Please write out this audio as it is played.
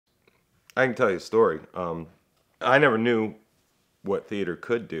I can tell you a story. I never knew what theater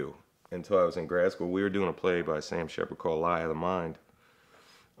could do until I was in grad school. We were doing a play by Sam Shepard called Lie of the Mind.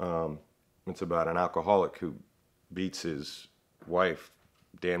 It's about an alcoholic who beats his wife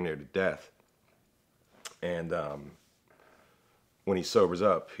damn near to death. And when he sobers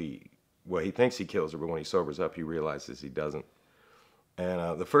up, he thinks he kills her, but when he sobers up, he realizes he doesn't.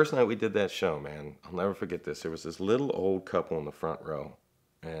 And the first night we did that show, man, I'll never forget this. There was this little old couple in the front row,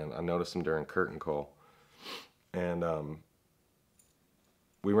 and I noticed them during curtain call. And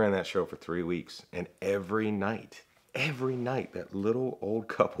we ran that show for 3 weeks, and every night, that little old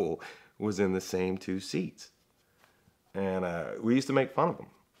couple was in the same two seats. And we used to make fun of them.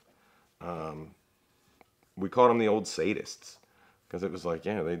 We called them the old sadists, because it was like,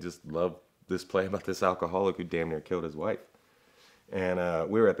 yeah, they just loved this play about this alcoholic who damn near killed his wife. And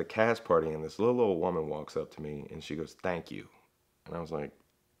we were at the cast party, and this little old woman walks up to me, and she goes, "Thank you." And I was like,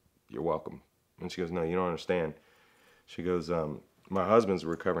 "You're welcome." And she goes, "No, you don't understand." She goes, "My husband's a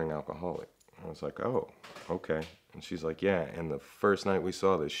recovering alcoholic." I was like, "Oh, okay." And she's like, "Yeah, and the first night we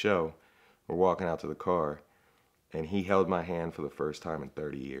saw this show, we're walking out to the car, and he held my hand for the first time in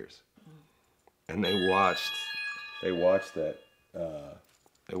 30 years." And they watched that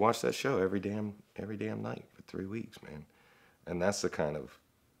show every damn night for 3 weeks, man. And that's the kind of,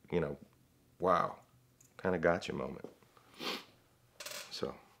 wow, kind of gotcha moment.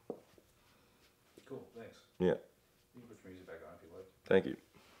 So. Cool, thanks. Yeah. You can put your music back on if you like. Thank you.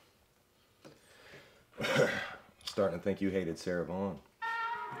 Starting to think you hated Sarah Vaughan.